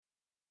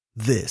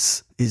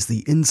This is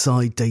the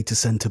Inside Data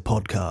Center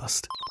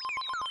podcast.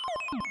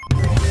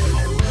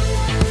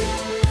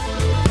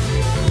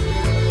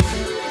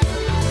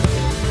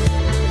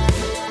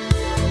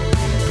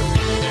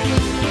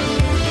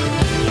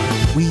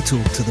 We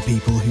talk to the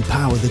people who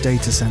power the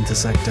data center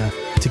sector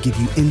to give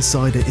you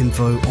insider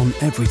info on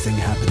everything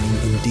happening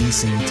in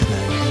DC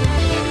today.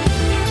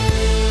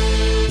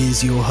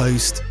 Here's your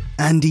host,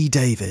 Andy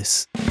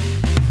Davis.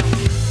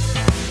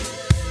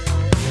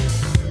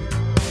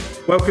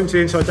 Welcome to the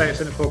Inside Data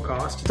Center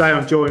podcast. Today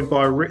I'm joined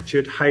by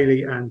Richard,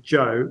 Hayley and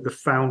Joe, the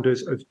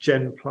founders of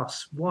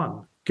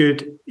GeN+1.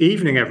 Good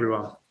evening,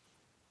 everyone.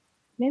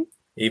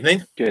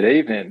 Evening. Good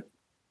evening.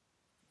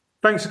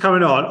 Thanks for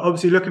coming on.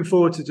 Obviously looking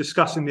forward to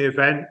discussing the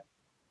event,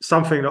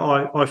 something that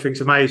I think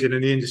is amazing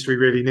and the industry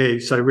really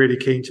needs. So really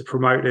keen to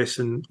promote this,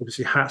 and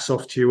obviously hats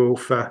off to you all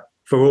for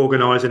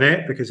organising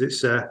it, because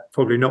it's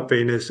probably not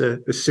been as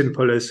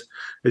simple as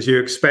you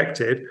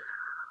expected.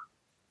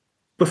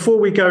 Before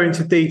we go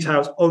into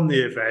details on the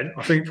event,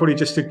 I think probably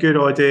just a good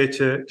idea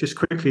to just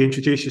quickly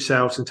introduce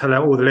yourselves and tell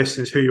all the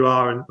listeners who you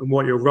are and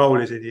what your role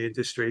is in the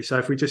industry. So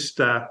if we just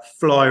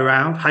fly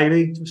around,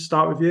 Hayley, to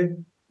start with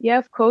you. Yeah,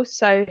 of course.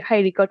 So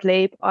Hayley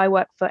Gottlieb, I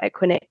work for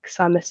Equinix.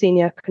 I'm a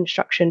senior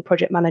construction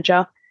project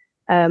manager.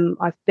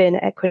 I've been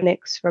at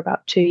Equinix for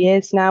about 2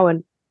 years now,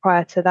 and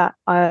prior to that,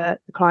 the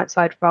client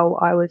side role,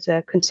 I was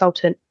a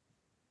consultant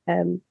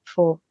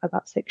for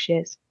about 6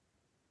 years.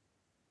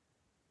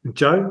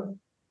 Joe?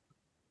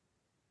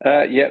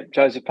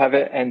 Joseph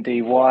Pavitt,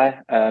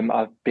 NDY.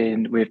 I've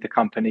been with the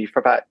company for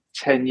about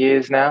 10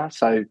 years now,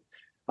 so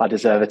I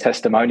deserve a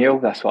testimonial.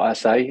 That's what I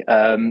say.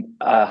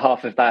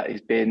 Half of that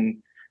has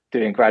been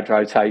doing grad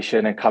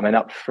rotation and coming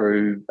up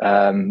through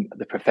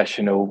the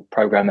professional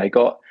program they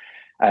got,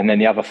 and then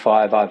the other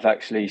 5 I've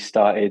actually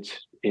started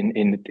in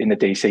the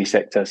DC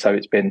sector. So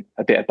it's been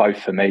a bit of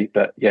both for me.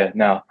 But yeah,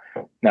 now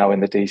in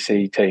the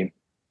DC team.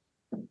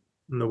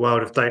 In the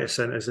world of data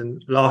centers,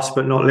 and last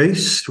but not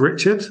least,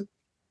 Richard.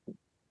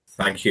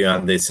 Thank you,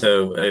 Andy.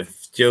 So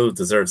if Joe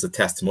deserves a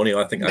testimonial,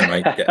 I think I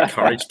might get a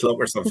Courage Club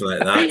or something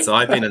like that. So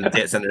I've been in the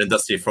data center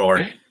industry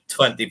for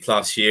 20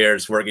 plus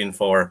years, working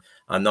for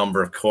a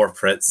number of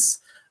corporates.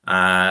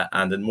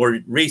 And in more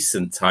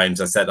recent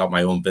times, I set up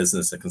my own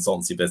business, a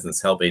consultancy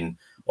business, helping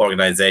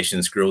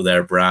organizations grow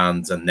their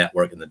brands and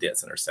network in the data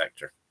center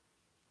sector.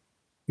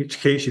 Which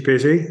keeps you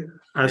busy,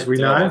 as we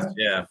know.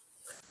 Yeah.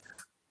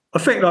 I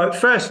think,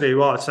 firstly,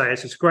 what I'd say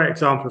is it's a great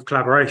example of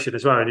collaboration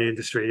as well in the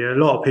industry. A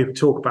lot of people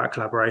talk about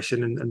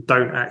collaboration and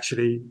don't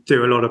actually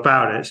do a lot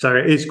about it. So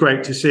it is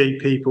great to see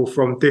people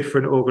from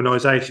different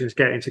organisations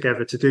getting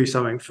together to do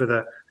something for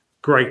the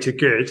greater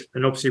good.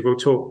 And obviously, we'll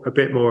talk a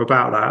bit more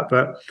about that.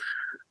 But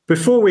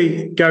before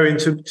we go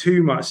into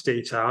too much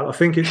detail, I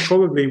think it's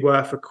probably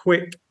worth a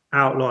quick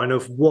outline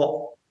of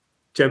what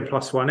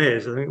GeN+1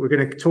 is. I think we're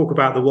going to talk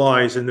about the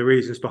whys and the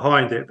reasons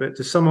behind it. But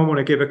does someone want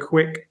to give a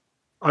quick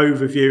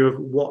overview of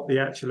what the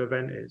actual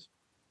event is?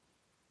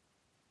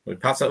 We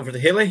pass it over to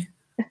Hayley.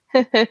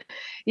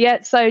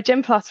 Yeah, so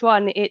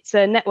GeN+1, it's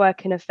a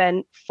networking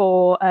event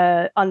for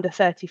under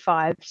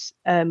 35s,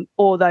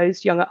 or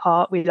those young at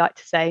heart, we like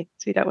to say,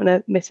 so we don't want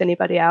to miss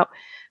anybody out.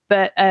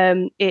 But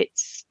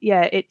it's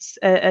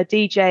a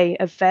DJ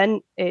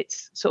event.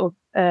 It's sort of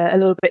a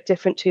little bit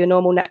different to your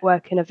normal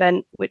networking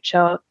event, which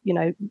are,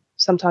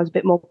 sometimes a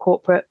bit more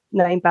corporate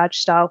name badge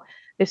style.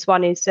 This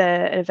one is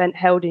an event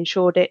held in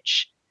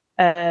Shoreditch,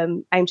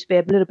 aimed to be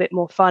a little bit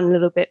more fun, a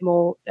little bit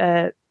more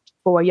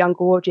for a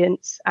younger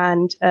audience,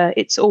 and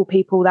it's all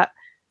people that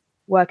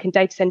work in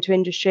data center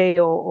industry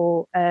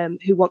or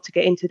who want to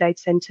get into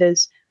data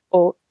centers,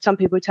 or some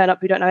people who turn up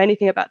who don't know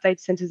anything about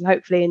data centers and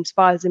hopefully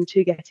inspires them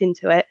to get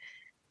into it.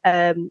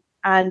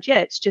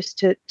 It's just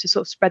to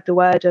sort of spread the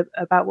word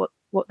about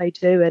what they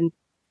do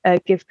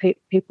and give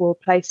people a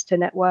place to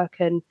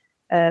network and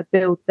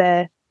build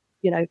their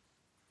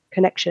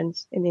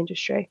connections in the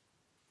industry.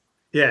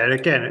 Yeah, and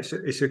again,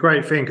 it's a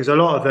great thing, because a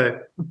lot of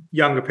the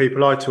younger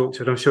people I talk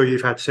to, and I'm sure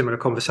you've had similar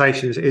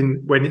conversations,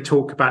 when you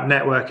talk about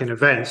networking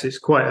events, it's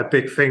quite a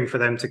big thing for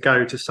them to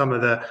go to some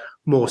of the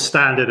more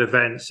standard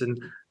events and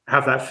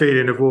have that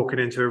feeling of walking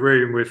into a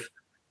room with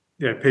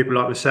people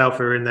like myself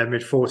who are in their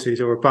mid-40s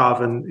or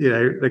above, and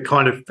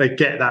they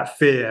get that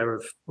fear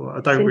of, well,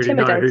 I don't really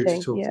know who to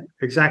talk to.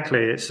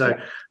 Exactly.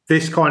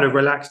 This kind of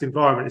relaxed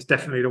environment is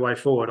definitely the way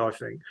forward, I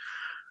think.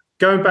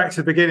 Going back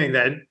to the beginning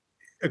then,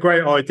 a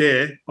great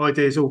idea.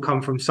 Ideas all come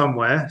from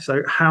somewhere.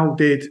 So how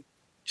did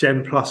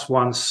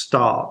GeN+1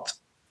 start?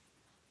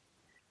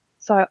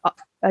 So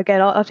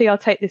again, I think I'll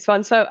take this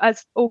one. So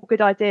as all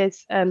good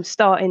ideas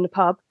start in the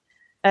pub,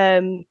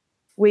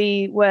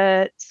 we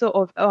were sort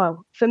of,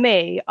 for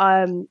me,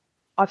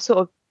 I've sort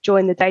of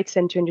joined the data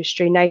center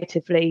industry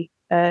natively,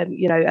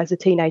 as a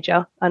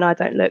teenager, and I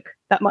don't look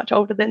that much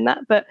older than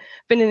that, but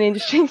been in the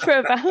industry for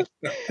about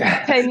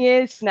 10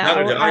 years now.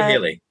 How did I,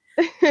 Hayley?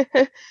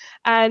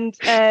 And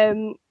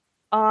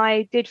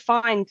I did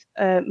find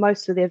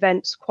most of the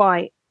events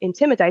quite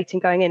intimidating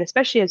going in,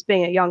 especially as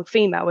being a young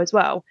female as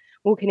well,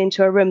 walking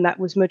into a room that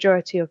was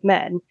majority of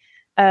men.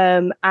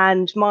 And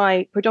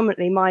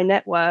predominantly my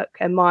network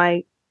and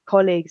my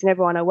colleagues and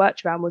everyone I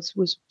worked around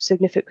was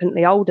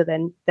significantly older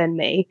than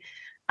me.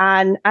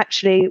 And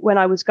actually, when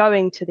I was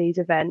going to these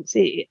events,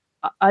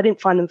 I didn't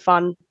find them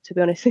fun, to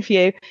be honest with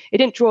you. It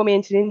didn't draw me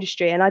into the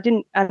industry, and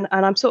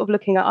I'm sort of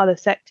looking at other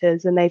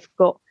sectors, and they've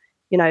got,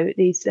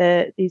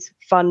 these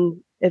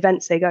fun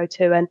events they go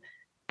to,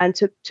 and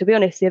to be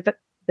honest,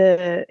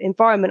 the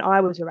environment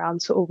I was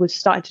around sort of was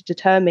starting to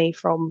deter me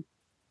from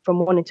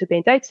wanting to be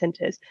in data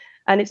centers.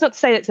 And it's not to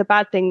say it's a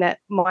bad thing that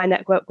my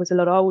network was a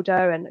lot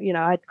older and,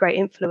 I had great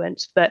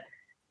influence, but,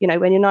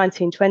 when you're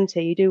 19,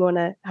 20, you do want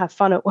to have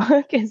fun at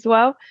work as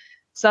well.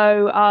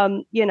 So,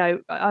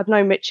 I've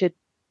known Richard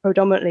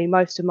predominantly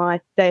most of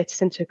my data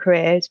center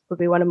career. It's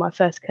probably one of my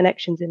first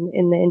connections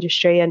in the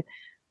industry. And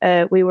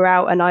we were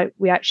out and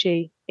we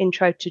actually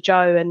introed to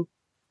Joe,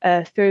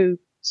 and through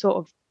sort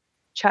of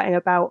chatting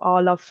about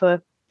our love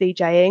for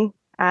DJing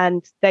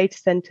and data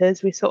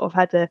centers, we sort of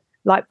had a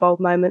light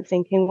bulb moment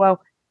thinking,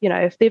 well,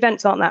 if the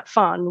events aren't that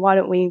fun, why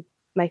don't we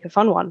make a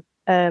fun one?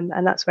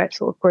 And that's where it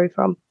sort of grew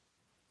from.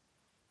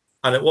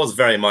 And it was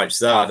very much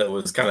that. It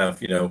was kind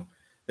of,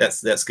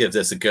 let's give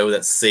this a go.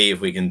 Let's see if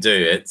we can do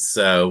it.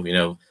 So,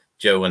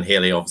 Joe and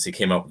Haley obviously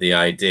came up with the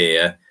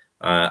idea.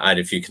 I had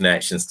a few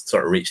connections,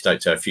 sort of reached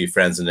out to a few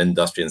friends in the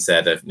industry and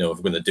said, if we're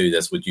going to do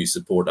this, would you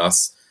support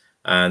us?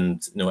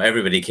 And,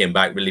 everybody came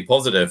back really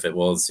positive. It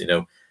was,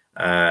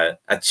 a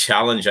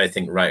challenge, I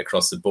think, right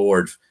across the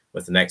board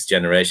with the next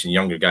generation,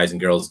 younger guys and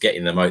girls,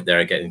 getting them out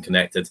there, getting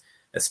connected,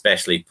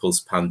 especially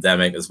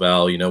post-pandemic as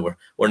well.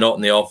 We're not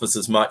in the office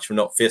as much. We're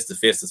not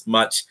face-to-face as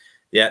much.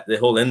 Yet the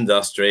whole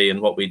industry and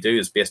what we do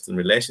is based on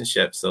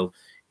relationships. So,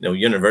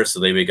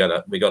 universally, we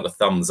got a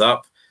thumbs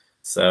up.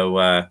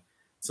 So,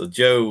 so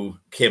Joe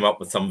came up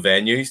with some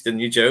venues,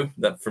 didn't you, Joe?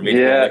 That for me.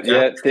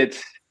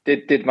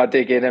 Did my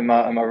digging and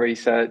my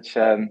research.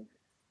 I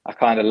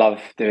kind of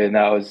love doing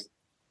that. I was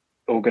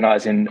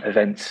organising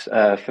events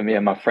for me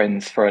and my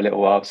friends for a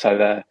little while,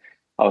 so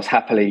I was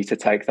happily to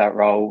take that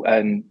role.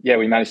 And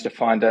we managed to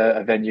find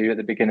a venue at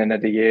the beginning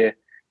of the year,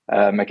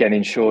 again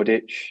in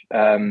Shoreditch,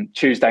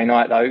 Tuesday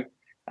night though,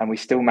 and we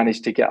still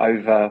managed to get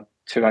over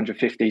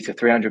 250 to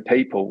 300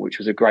 people, which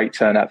was a great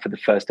turnout for the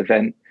first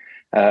event.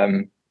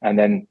 And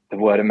then the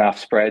word of mouth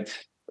spread.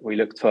 We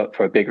looked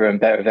for a bigger and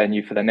better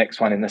venue for the next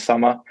one in the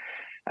summer.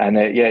 And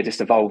it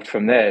just evolved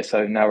from there.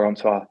 So now we're on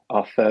to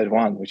our third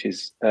one, which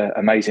is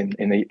amazing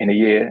in a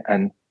year.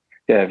 And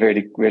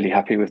really, really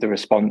happy with the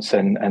response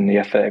and the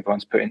effort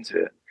everyone's put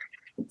into it.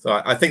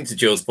 So I think to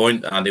Joe's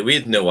point, Andy, we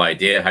had no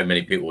idea how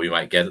many people we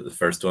might get at the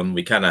first one.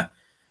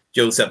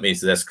 Joe sent me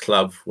to this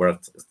club where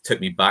it took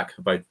me back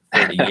about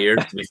 30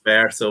 years, to be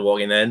fair. So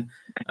walking in,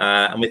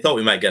 and we thought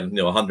we might get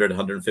 100,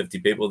 150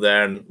 people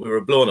there, and we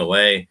were blown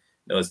away.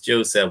 As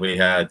Joe said, we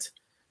had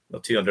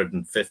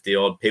 250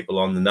 odd people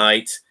on the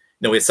night.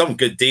 We had some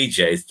good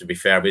DJs, to be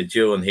fair, with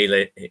Joe and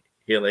Haley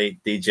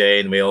DJ,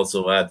 and we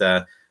also had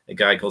a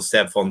guy called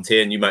Seb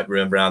Fontaine. You might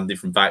remember Andy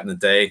from back in the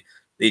day.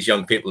 These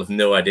young people have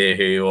no idea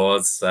who he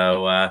was.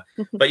 So,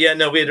 but we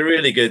had a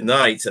really good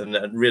night and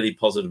really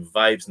positive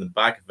vibes in the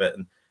back of it.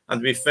 And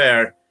to be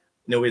fair,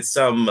 we had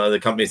some of the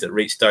companies that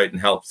reached out and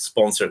helped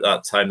sponsor at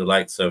that time, the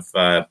likes of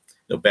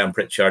Ben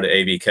Pritchard at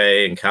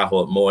ABK and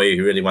Cahill at Moy,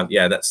 who really went,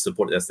 let's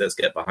support this, let's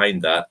get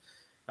behind that.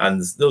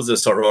 And those are the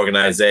sort of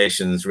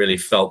organizations really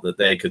felt that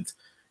they could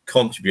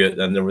contribute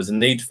and there was a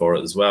need for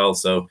it as well.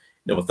 So,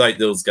 without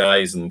those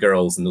guys and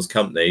girls and those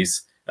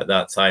companies at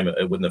that time,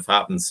 it wouldn't have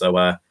happened.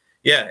 So,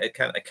 it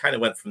kind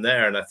of went from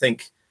there. And I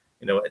think,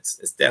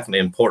 it's definitely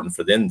important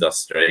for the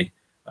industry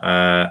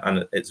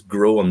and it's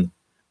grown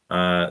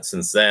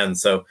since then.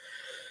 So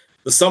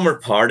the summer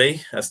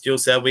party, as Joe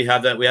said, we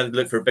had to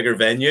look for a bigger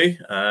venue.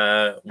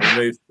 We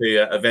moved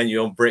to a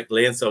venue on Brick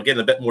Lane, so again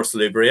a bit more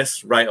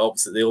salubrious, right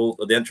opposite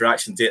the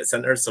Interaction data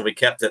center. So we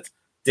kept it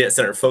data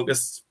center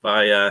focused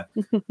by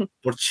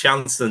more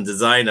chance than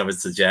design, I would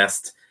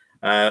suggest.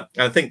 And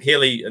I think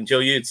Haley and Joe,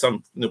 you had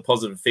some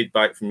positive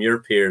feedback from your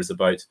peers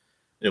about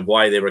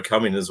why they were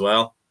coming as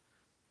well.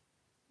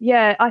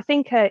 Yeah, I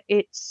think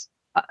it's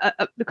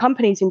the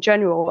companies in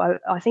general.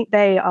 I think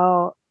they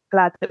are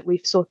glad that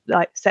we've sort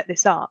of set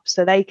this up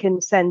so they can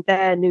send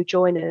their new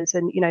joiners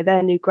and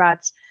their new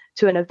grads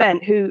to an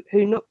event who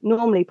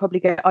normally probably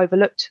get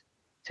overlooked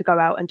to go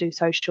out and do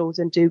socials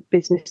and do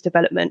business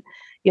development.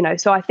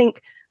 So I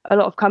think a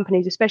lot of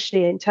companies,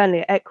 especially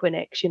internally at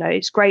Equinix,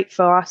 it's great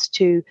for us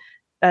to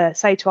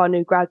say to our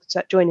new grads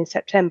that join in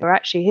September,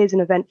 actually, here's an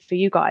event for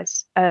you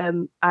guys,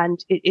 and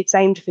it's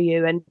aimed for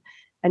you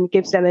and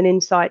gives them an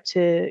insight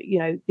to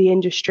the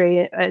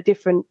industry, a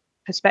different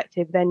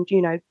perspective than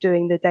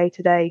doing the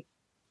day-to-day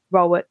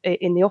role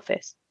in the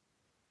office.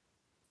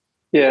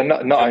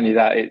 Not only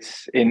that,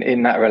 it's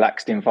in that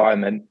relaxed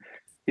environment.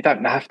 You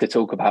don't have to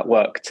talk about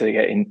work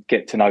to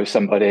get to know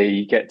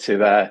somebody, get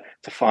to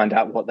find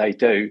out what they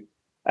do.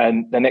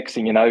 And the next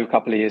thing you know, a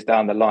couple of years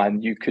down the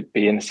line, you could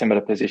be in a similar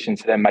position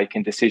to them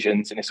making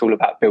decisions. And it's all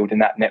about building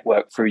that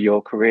network through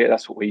your career.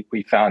 That's what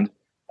we found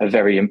a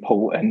very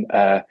important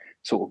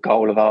sort of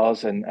goal of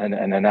ours and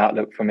an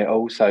outlook from it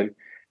all. So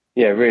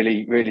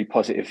really, really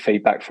positive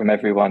feedback from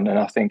everyone, and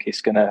I think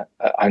it's going to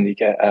only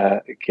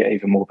get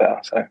even more better.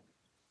 So.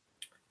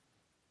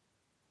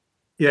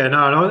 Yeah,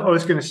 no, and I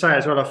was going to say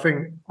as well, I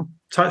think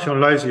touching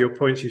on loads of your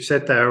points you've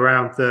said there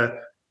around the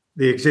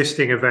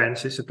existing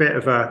events, it's a bit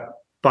of a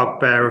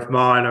bugbear of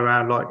mine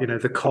around, like, you know,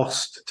 the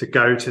cost to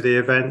go to the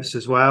events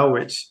as well,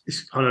 which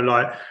is kind of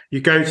like you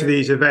go to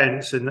these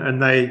events and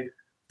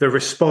the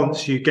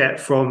response you get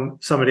from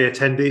some of the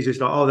attendees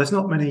is like, oh, there's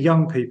not many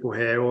young people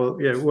here,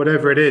 or, you know,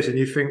 whatever it is, and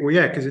you think, well,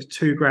 yeah, because it's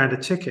 $2,000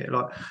 a ticket.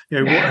 Like,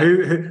 you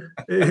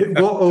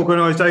know, what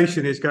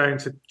organisation is going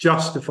to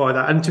justify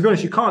that? And to be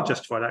honest, you can't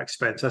justify that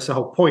expense. That's the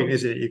whole point,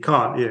 isn't it? You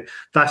can't. You know,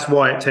 that's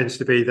why it tends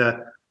to be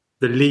the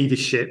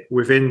leadership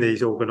within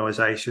these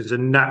organisations,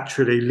 and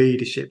naturally,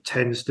 leadership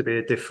tends to be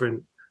a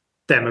different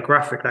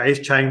demographic. That is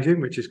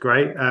changing, which is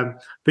great.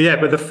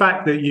 But the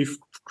fact that you've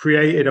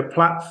created a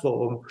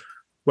platform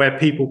where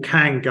people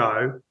can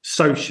go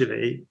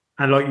socially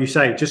and, like you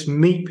say, just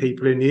meet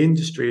people in the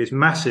industry is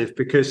massive,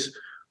 because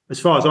as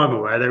far as I'm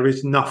aware, there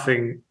is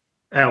nothing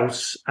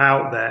else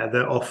out there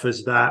that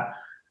offers that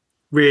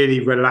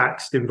really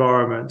relaxed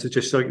environment to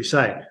just, like you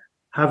say,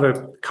 have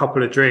a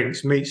couple of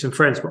drinks, meet some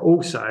friends, but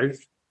also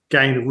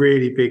gain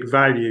really big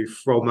value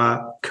from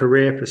a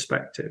career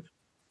perspective.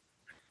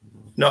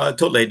 No,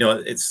 totally.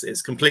 No,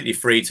 it's completely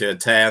free to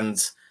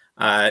attend.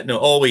 No,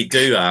 all we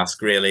do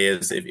ask really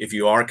is if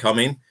you are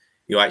coming,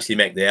 you actually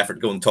make the effort to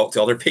go and talk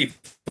to other people.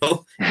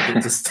 You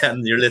don't just stand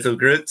in your little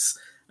groups,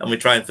 and we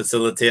try and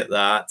facilitate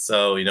that.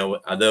 So, you know,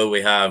 although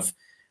we have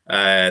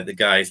the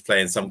guys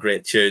playing some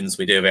great tunes,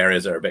 we do have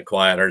areas that are a bit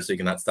quieter, so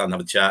you can stand and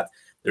have a chat.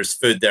 There's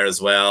food there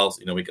as well.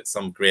 You know, we get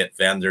some great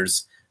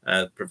vendors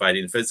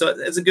providing food, so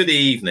it's a good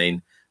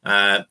evening.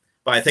 But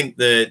I think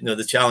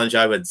the challenge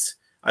I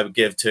would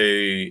give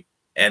to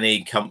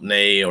any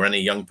company or any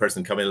young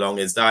person coming along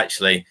is to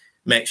actually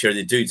make sure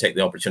they do take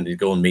the opportunity to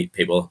go and meet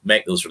people,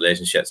 make those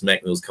relationships,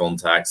 make those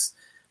contacts,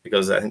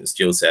 because I think, as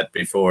Joe said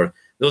before,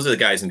 those are the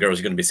guys and girls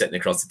you're going to be sitting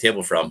across the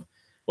table from,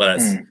 whether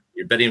it's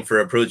you're bidding for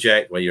a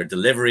project, whether you're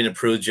delivering a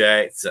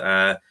project,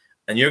 and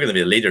you're going to be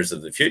the leaders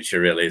of the future,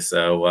 really.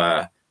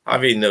 So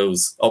having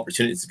those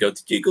opportunities to go,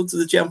 did you go to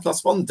the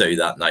GeN+1 do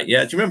that night?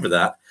 Yeah, do you remember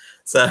that?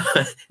 So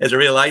it's a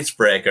real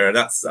icebreaker, and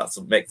that's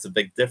what makes a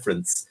big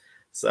difference.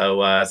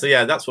 So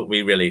yeah, that's what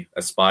we really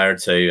aspire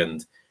to,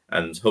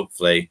 and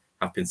hopefully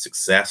have been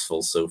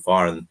successful so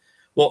far. And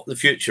what the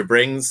future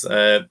brings,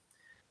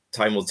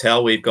 time will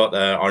tell. We've got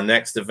our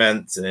next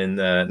event in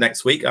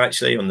next week,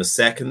 actually, on the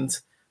 2nd,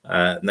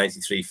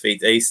 93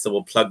 Feet East. So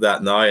we'll plug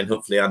that now, and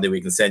hopefully, Andy, we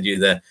can send you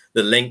the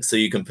link so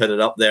you can put it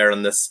up there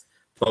on this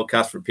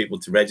podcast for people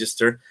to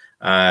register.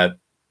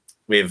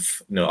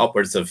 We've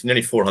upwards of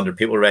nearly 400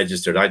 people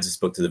registered. I just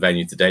spoke to the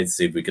venue today to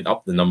see if we could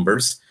up the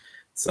numbers.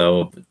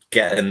 So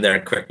get in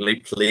there quickly,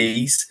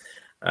 please.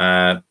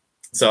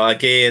 So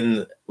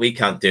again, we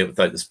can't do it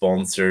without the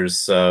sponsors.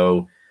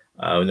 So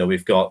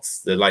we've got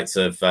the likes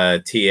of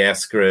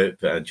TS Group,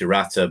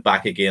 Girata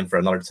back again for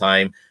another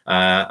time,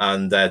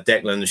 and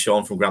Declan and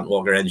Sean from Grant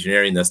Walker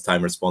Engineering this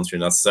time are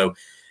sponsoring us. So,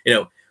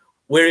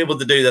 we're able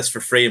to do this for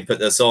free and put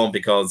this on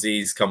because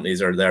these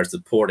companies are there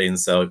supporting.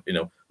 So,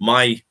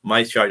 my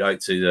shout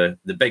out to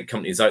the big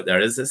companies out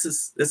there is this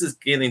is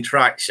gaining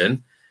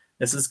traction.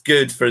 This is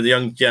good for the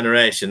young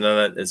generation,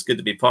 and it's good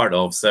to be part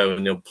of. So,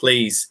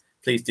 please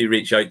do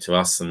reach out to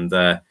us, and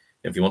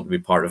if you want to be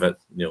part of it,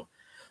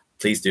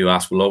 please do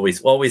ask. We'll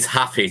always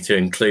happy to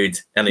include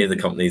any of the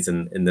companies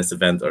in this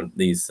event or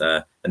these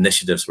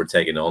initiatives we're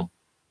taking on.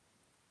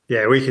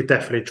 Yeah, we could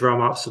definitely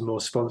drum up some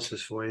more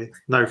sponsors for you.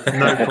 No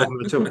problem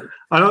at all.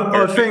 And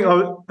I think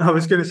I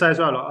was going to say as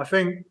well, I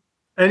think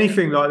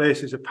anything like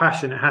this is a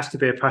passion. It has to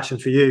be a passion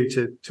for you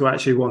to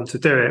actually want to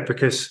do it,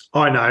 because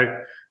I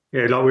know,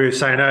 like we were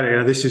saying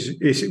earlier,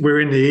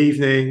 we're in the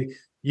evening.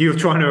 You're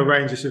trying to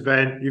arrange this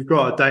event. You've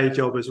got a day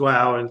job as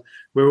well, and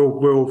we're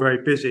all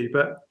very busy.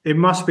 But it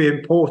must be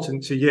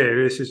important to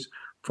you. This is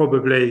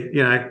probably,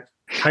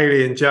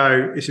 Hayley and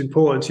Joe. It's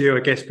important to you,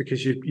 I guess,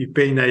 because you've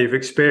been there, you've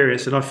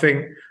experienced. And I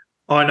think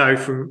I know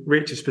from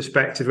Richard's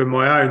perspective and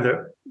my own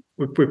that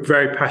we're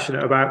very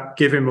passionate about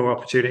giving more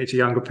opportunity to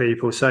younger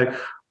people. So,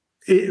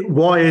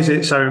 why is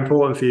it so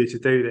important for you to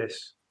do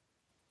this?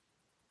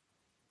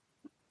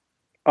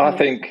 I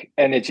think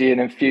energy and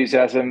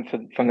enthusiasm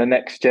from the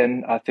next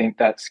gen, I think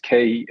that's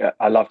key.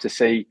 I love to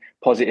see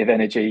positive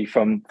energy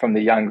from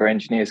the younger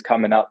engineers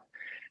coming up.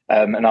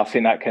 And I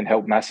think that can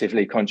help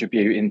massively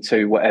contribute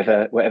into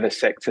whatever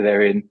sector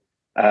they're in,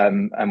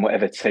 and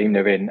whatever team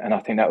they're in. And I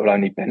think that will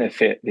only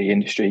benefit the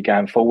industry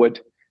going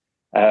forward.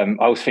 I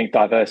also think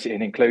diversity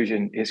and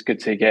inclusion, it's good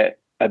to get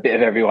a bit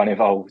of everyone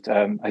involved.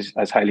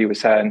 As Hayley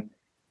was saying,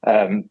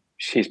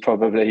 she's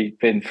probably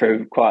been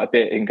through quite a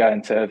bit in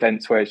going to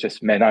events where it's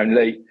just men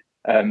only.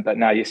 But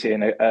now you're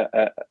seeing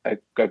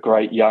a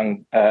great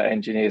young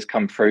engineers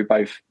come through,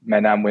 both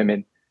men and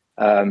women,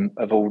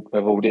 of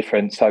all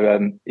different.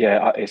 So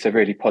it's a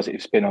really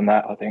positive spin on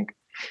that, I think.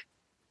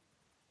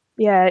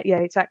 Yeah,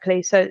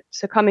 exactly. So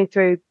coming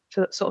through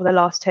for sort of the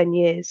last 10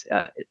 years.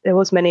 There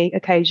was many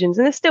occasions,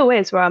 and there still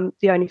is, where I'm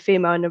the only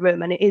female in the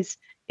room, and it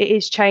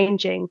is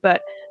changing.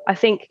 But I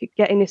think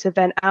getting this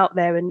event out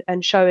there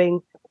and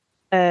showing,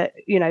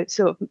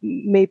 sort of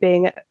me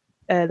being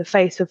the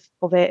face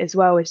of it as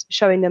well, is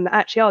showing them that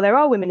actually, there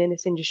are women in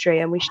this industry,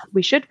 and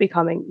we should be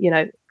coming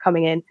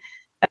in,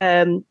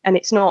 and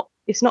it's not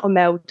a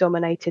male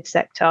dominated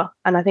sector.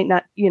 And I think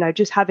that,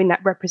 just having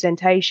that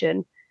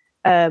representation,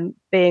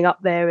 being up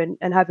there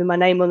and having my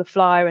name on the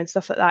flyer and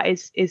stuff like that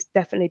is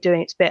definitely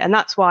doing its bit. And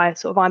that's why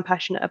sort of I'm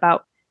passionate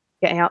about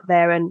getting out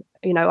there. And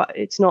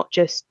it's not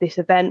just this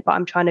event, but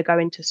I'm trying to go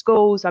into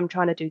schools, I'm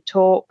trying to do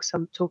talks,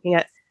 I'm talking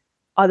at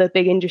other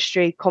big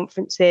industry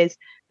conferences,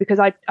 because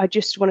I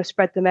just want to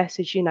spread the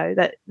message,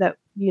 that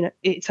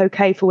it's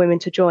okay for women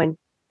to join,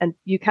 and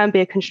you can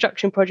be a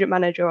construction project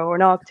manager or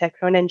an architect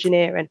or an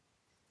engineer,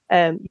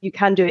 and you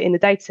can do it in the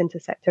data center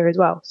sector as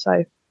well.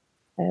 So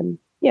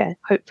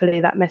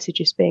hopefully that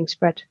message is being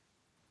spread.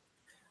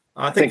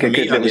 I think for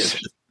me,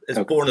 it's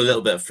born a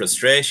little bit of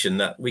frustration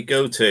that we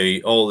go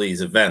to all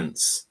these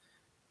events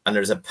and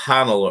there's a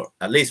panel, or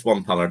at least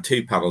one panel or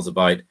two panels,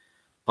 about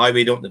how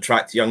we don't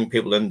attract young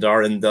people into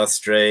our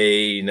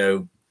industry,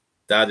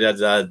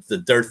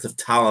 the dearth of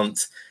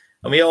talent.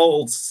 And we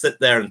all sit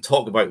there and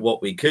talk about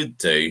what we could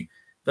do,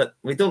 but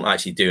we don't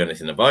actually do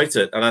anything about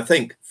it. And I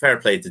think fair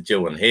play to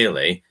Joe and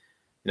Hayley,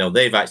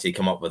 they've actually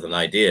come up with an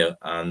idea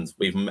and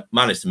we've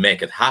managed to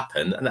make it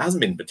happen. And it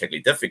hasn't been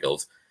particularly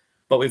difficult,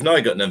 but we've now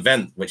got an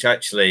event which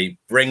actually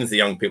brings the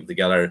young people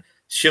together,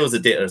 shows the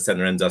data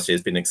center industry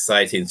has been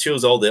exciting,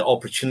 shows all the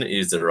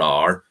opportunities there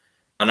are,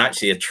 and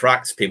actually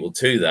attracts people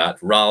to that,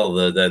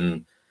 rather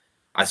than,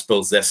 I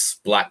suppose, this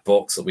black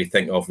box that we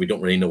think of. We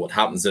don't really know what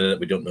happens in it.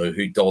 We don't know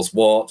who does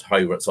what, how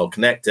it's all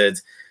connected.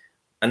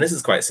 And this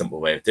is quite a simple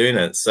way of doing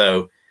it.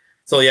 So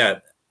yeah,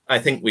 I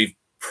think we've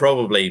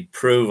probably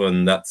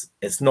proven that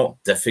it's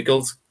not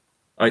difficult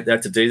out there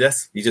to do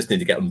this. You just need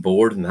to get on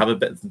board and have a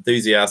bit of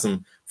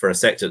enthusiasm for a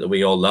sector that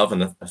we all love,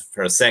 and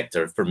for a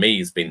sector, for me,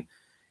 has been,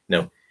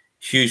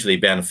 hugely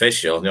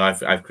beneficial.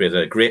 I've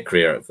created a great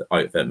career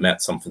out of it,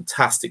 met some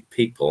fantastic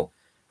people,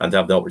 and to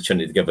have the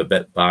opportunity to give a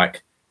bit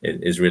back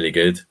is really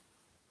good.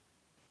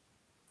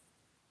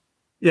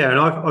 Yeah, and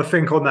I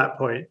think on that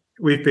point,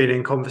 we've been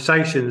in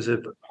conversations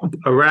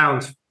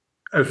around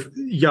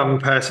young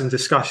person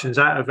discussions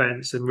at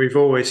events, and we've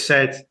always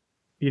said,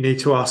 you need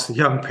to ask the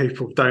young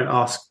people, don't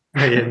ask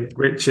me and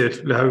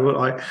Richard.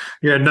 No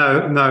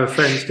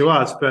offense to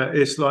us, but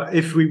it's like,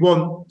 if we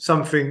want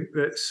something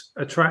that's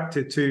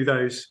attracted to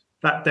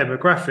that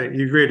demographic,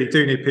 you really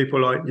do need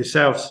people like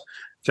yourselves,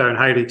 Joe and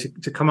Hayley,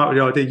 to come up with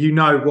the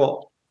idea.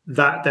 What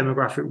that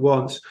demographic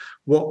wants,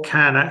 what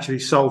can actually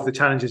solve the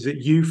challenges that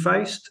you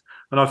faced.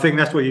 And I think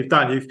that's what you've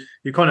done.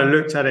 You kind of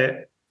looked at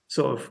it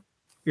sort of,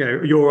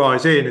 your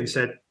eyes in, and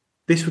said,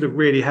 this would have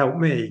really helped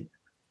me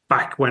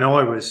back when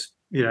I was,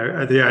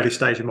 at the early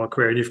stage of my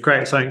career. And you've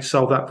created something to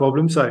solve that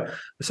problem. So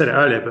I said it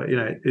earlier,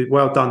 but,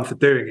 well done for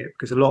doing it,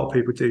 because a lot of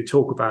people do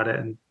talk about it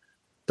and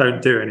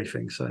don't do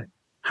anything. So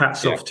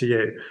hats off to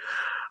you.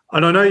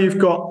 And I know you've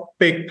got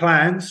big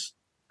plans,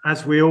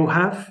 as we all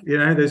have.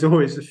 There's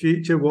always the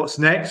future, what's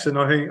next. And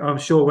I'm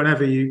sure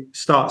whenever you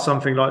start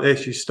something like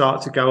this, you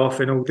start to go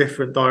off in all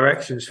different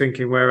directions,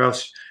 thinking where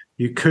else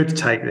you could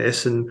take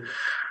this. And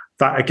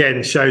that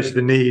again shows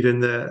the need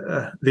and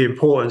the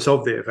importance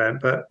of the event.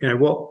 But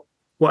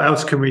what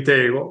else can we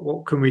do?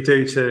 What can we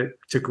do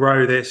to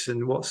grow this,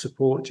 and what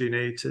support do you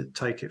need to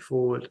take it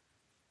forward?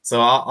 So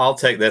I'll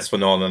take this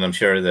one on, and I'm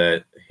sure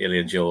that Hayley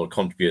and Joe will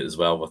contribute as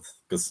well,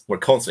 because we're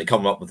constantly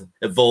coming up with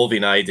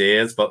evolving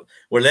ideas. But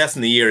we're less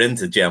than a year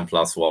into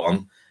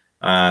GeN+1,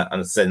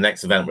 and it's the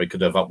next event we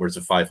could have upwards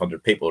of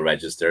 500 people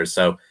register.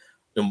 So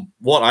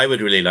what I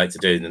would really like to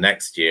do in the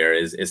next year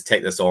is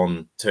take this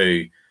on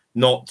to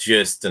not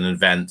just an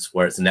event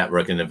where it's a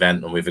networking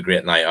event and we have a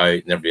great night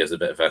out and everybody has a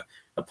bit of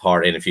a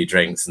party and a few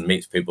drinks and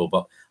meets people,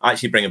 but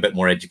actually bring a bit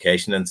more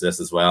education into this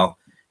as well.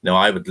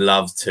 I would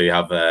love to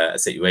have a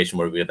situation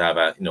where we would have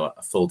a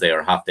full day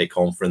or half day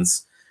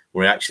conference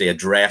where we actually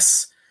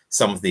address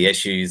some of the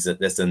issues that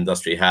this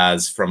industry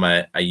has from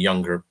a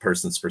younger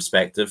person's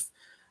perspective.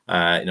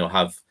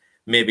 Have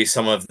maybe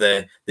some of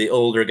the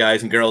older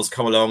guys and girls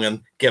come along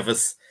and give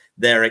us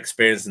their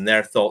experience and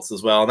their thoughts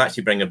as well, and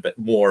actually bring a bit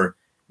more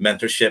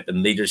mentorship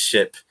and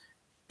leadership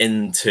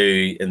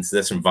into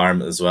this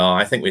environment as well.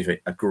 I think we've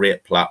a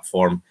great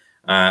platform.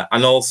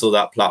 And also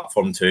that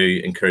platform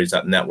to encourage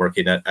that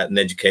networking at an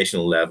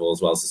educational level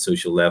as well as a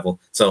social level.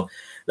 So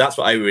that's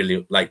what I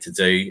really like to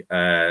do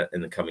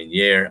in the coming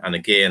year. And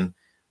again,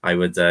 I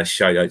would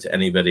shout out to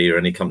anybody or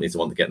any companies that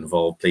want to get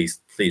involved. Please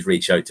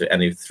reach out to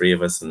any of the three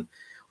of us, and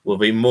we'll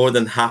be more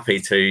than happy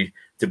to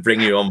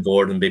bring you on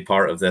board and be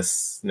part of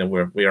this.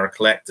 We are a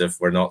collective.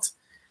 We're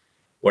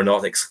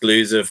not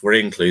exclusive. We're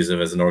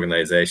inclusive as an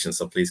organization.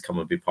 So please come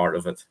and be part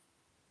of it.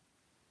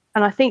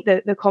 And I think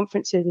that the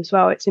conferences as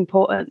well, it's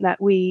important that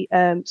we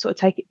sort of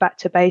take it back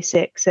to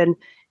basics and,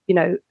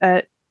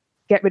 get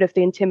get rid of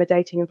the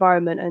intimidating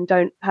environment and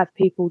don't have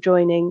people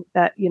joining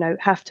that,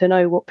 have to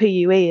know what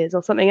PUE is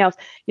or something else.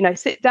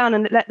 Sit down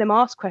and let them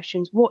ask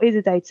questions. What is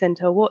a data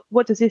center?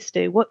 What does this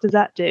do? What does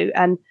that do?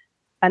 And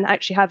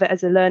actually have it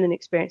as a learning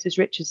experience, as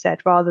Richard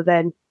said, rather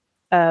than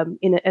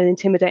in an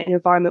intimidating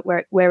environment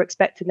where we're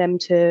expecting them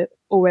to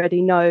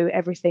already know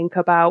everything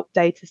about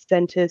data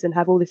centers and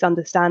have all this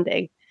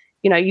understanding.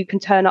 You can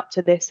turn up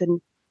to this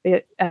and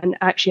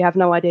actually have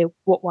no idea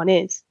what one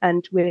is,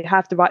 and we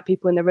have the right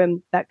people in the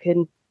room that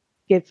can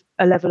give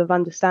a level of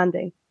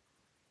understanding.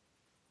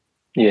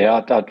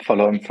 Yeah, I'd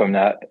follow on from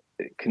that.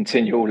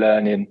 Continual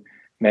learning,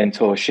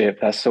 mentorship,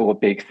 that's sort of a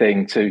big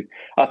thing to,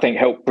 I think,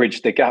 help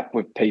bridge the gap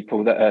with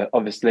people that are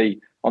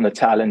obviously on the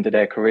tail end of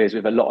their careers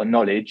with a lot of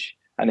knowledge,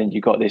 and then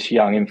you've got this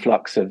young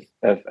influx of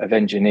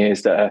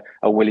engineers that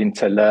are willing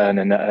to learn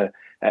and that are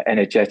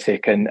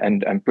energetic,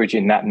 and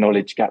bridging that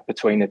knowledge gap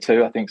between the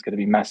two, I think is going to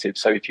be massive.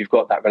 So if you've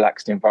got that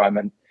relaxed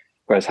environment,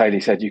 whereas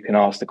Hayley said you can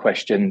ask the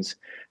questions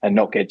and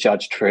not get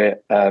judged for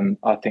it,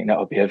 I think that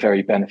would be a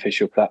very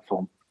beneficial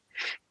platform.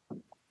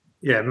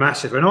 Yeah,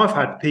 massive. And I've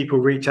had people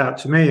reach out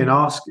to me and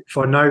ask if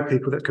I know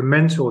people that can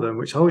mentor them,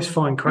 which I always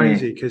find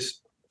crazy,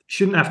 because you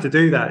shouldn't have to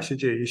do that,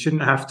 should you? You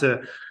shouldn't have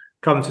to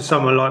come to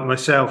someone like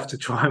myself to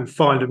try and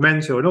find a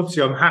mentor. And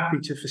obviously I'm happy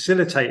to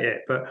facilitate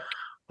it, but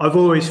I've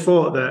always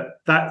thought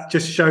that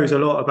just shows a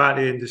lot about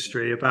the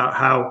industry, about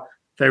how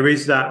there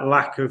is that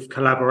lack of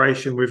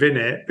collaboration within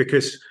it,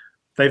 because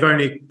they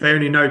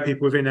only know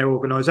people within their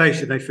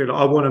organisation. They feel like,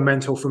 I want a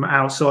mentor from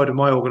outside of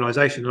my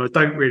organisation, and I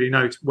don't really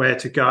know where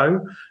to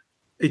go.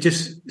 It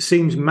just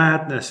seems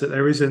madness that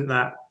there isn't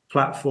that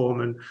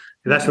platform. And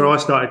that's where I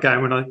started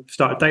going when I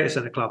started Data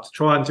Center Club, to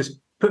try and just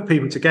put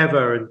people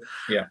together and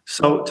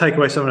so take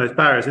away some of those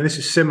barriers. And this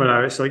is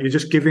similar. It's like you're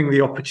just giving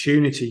the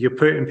opportunity. You're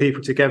putting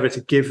people together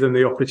to give them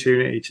the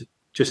opportunity to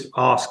just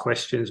ask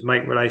questions,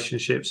 make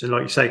relationships, and,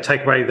 like you say,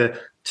 take away the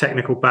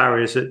technical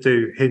barriers that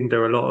do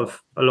hinder a lot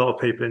of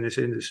people in this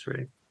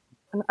industry.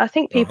 And I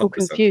think people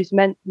 100%. confuse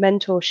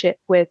mentorship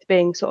with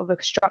being sort of a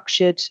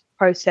structured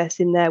process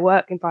in their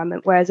work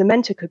environment, whereas a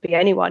mentor could be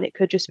anyone. It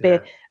could just be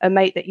a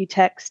mate that you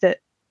text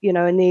at,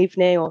 in the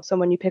evening, or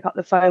someone you pick up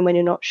the phone when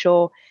you're not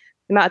sure.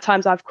 The amount of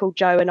times I've called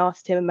Joe and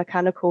asked him a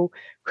mechanical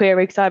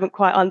query because I haven't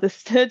quite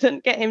understood,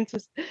 and get him to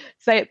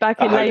say it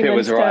back in layman's. I hope it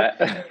was right.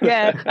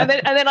 Yeah, and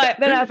then I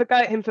have a go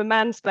at him for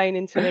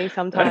mansplaining to me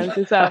sometimes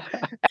as well.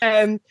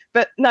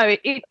 But no,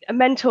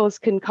 mentors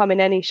can come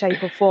in any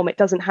shape or form. It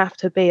doesn't have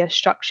to be a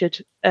structured,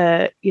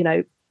 internship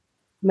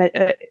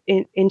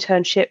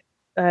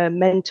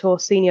mentor,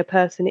 senior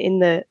person in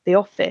the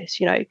office.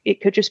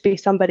 It could just be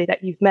somebody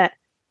that you've met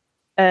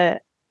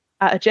at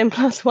a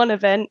GeN+1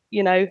 event.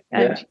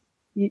 And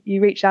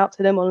you reach out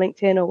to them on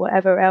LinkedIn or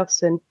whatever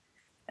else, and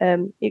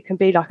it can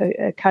be like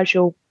a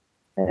casual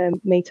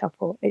meetup,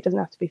 or it doesn't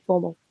have to be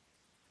formal.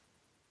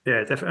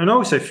 Yeah, definitely. And I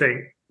also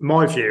think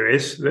my view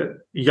is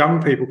that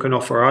young people can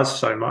offer us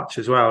so much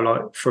as well,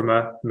 like from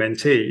a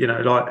mentee,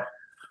 a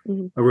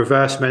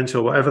reverse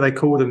mentor, whatever they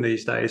call them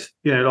these days.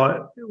 Like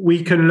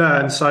we can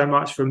learn so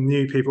much from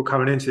new people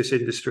coming into this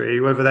industry,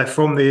 whether they're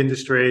from the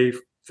industry,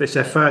 if it's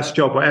their first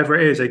job, whatever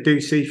it is. They do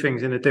see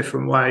things in a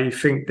different way,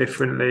 think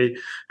differently,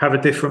 have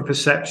a different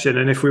perception.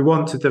 And if we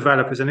want to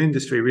develop as an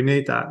industry, we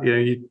need that.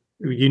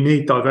 You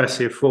need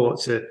diversity of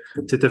thought to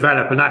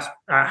develop, and that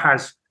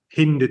has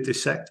hindered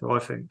this sector, I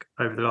think,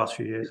 over the last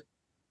few years.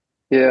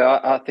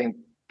 Yeah, I think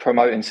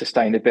promoting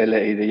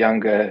sustainability, the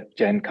younger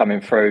gen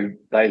coming through,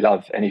 they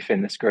love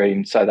anything that's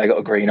green, so they got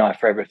a green eye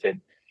for everything,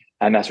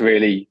 and that's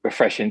really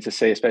refreshing to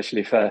see,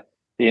 especially for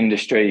the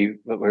industry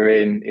that we're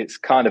in. It's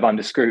kind of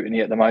under scrutiny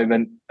at the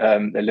moment.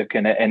 They're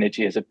looking at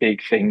energy as a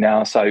big thing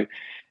now, so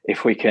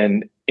if we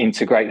can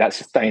integrate that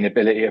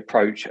sustainability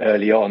approach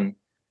early on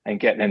and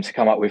get them to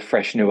come up with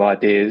fresh new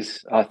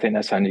ideas, I think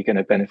that's only going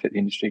to benefit the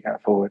industry going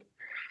forward.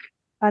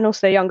 And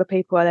also younger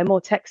people, they're more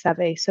tech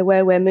savvy. So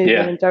where we're moving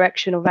in the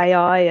direction of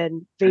AI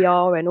and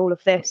VR and all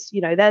of this,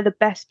 they're the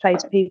best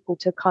placed people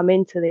to come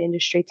into the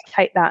industry to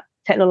take that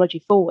technology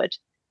forward.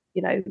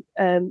 They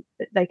can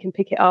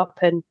pick it up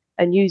and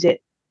use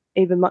it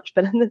even much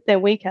better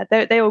than we can.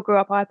 They all grew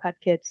up iPad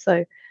kids.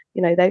 So,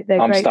 they're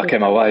I'm great stuck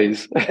in my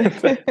ways.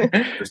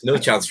 There's no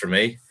chance for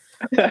me.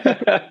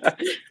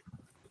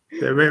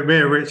 Yeah, me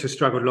and Rich have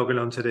struggled logging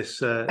onto this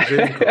Zoom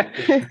call.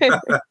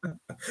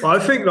 Well, I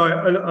think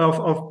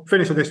I'll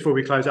finish on this before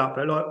we close up.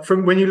 But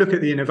from when you look at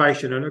the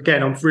innovation, and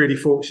again, I'm really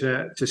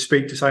fortunate to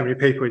speak to so many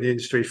people in the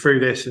industry through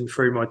this and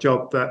through my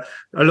job. But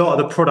a lot of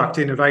the product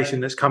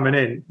innovation that's coming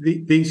in,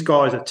 these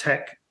guys are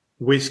tech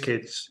whiz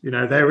kids.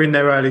 They're in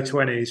their early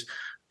 20s.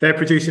 They're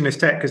producing this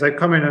tech because they've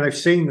come in and they've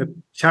seen the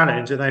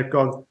challenge and they've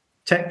gone,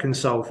 tech can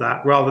solve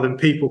that rather than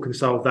people can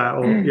solve that.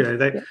 Or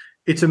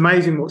it's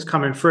amazing what's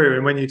coming through.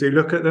 And when you do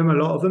look at them, a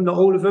lot of them, not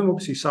all of them,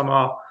 obviously some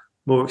are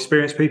more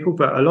experienced people,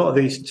 but a lot of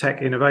these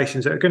tech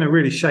innovations that are going to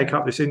really shake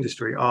up this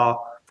industry are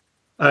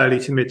early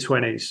to mid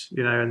 20s,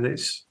 and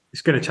it's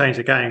going to change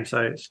the game.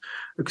 So it's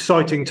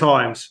exciting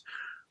times.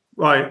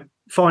 Right,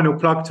 final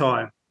plug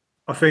time.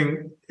 I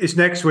think it's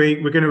next week.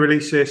 We're going to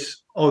release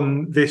this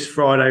on this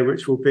Friday,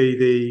 which will be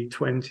the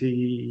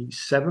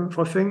 27th,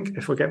 I think,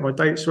 if I get my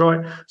dates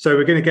right. So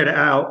we're going to get it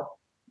out.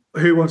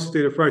 Who wants to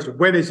do the process?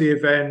 When is the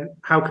event?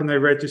 How can they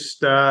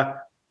register?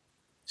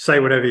 Say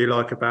whatever you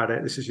like about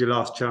it. This is your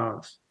last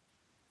chance.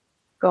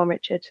 Go on,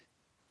 Richard.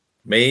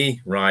 Me?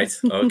 Right.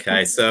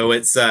 Okay. So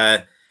it's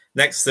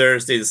next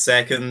Thursday, the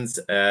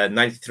 2nd,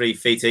 93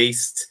 Feet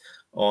East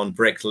on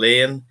Brick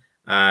Lane.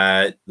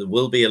 There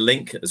will be a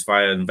link as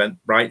via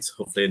Eventbrite,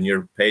 hopefully in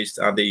your page,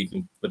 Andy, you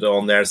can put it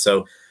on there.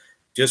 So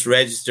just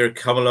register,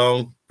 come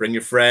along, bring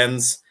your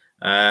friends,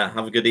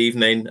 have a good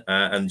evening,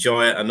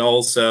 enjoy it. And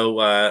also,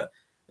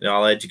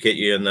 I'll educate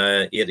you in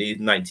 80s,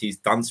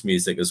 90s dance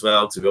music as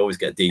well, because we always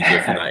get a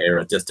DJ from that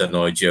era just to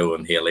annoy Joe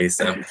and Haley.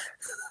 So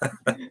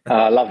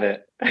I love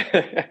it.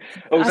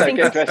 Also,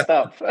 get dressed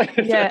up.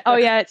 Yeah. Oh,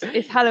 yeah.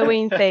 It's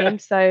Halloween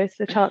themed, so it's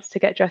a chance to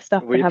get dressed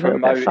up and have a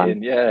bit of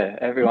fun. Yeah,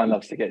 everyone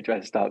loves to get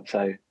dressed up.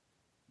 So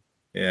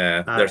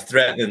yeah, they're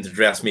threatening to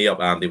dress me up,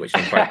 Andy, which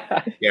I'm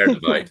quite scared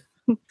about.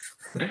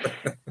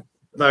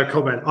 No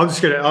comment. I'm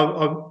just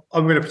I'm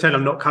gonna pretend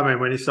I'm not coming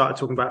when you started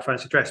talking about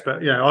fancy dress,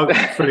 but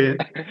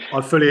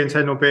I fully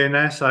intend on being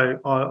there. So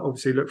I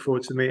obviously look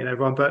forward to meeting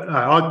everyone. But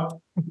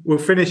we'll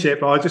finish it.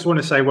 But I just want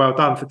to say well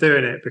done for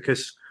doing it,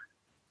 because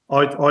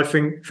I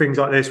think things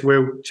like this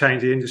will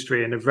change the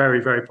industry in a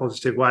very, very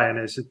positive way, and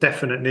there's a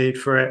definite need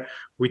for it.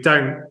 We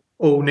don't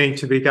all need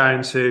to be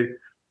going to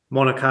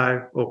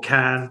Monaco or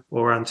Cannes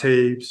or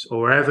Antibes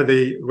or wherever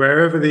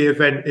the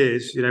event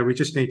is. We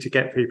just need to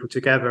get people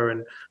together,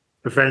 and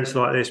events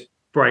like this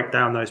break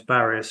down those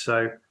barriers.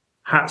 So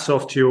hats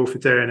off to you all for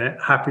doing it.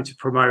 Happy to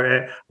promote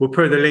it. We'll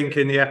put the link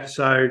in the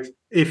episode.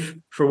 If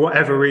for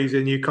whatever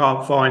reason you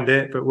can't find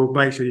it, but we'll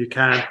make sure you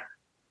can,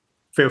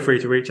 feel free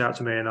to reach out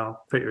to me and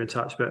I'll put you in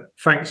touch. But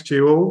thanks to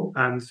you all.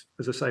 And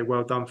as I say,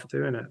 well done for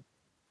doing it.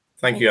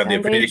 Thank you, Andy.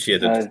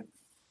 Appreciate it.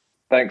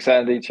 Thanks,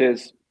 Andy.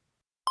 Cheers.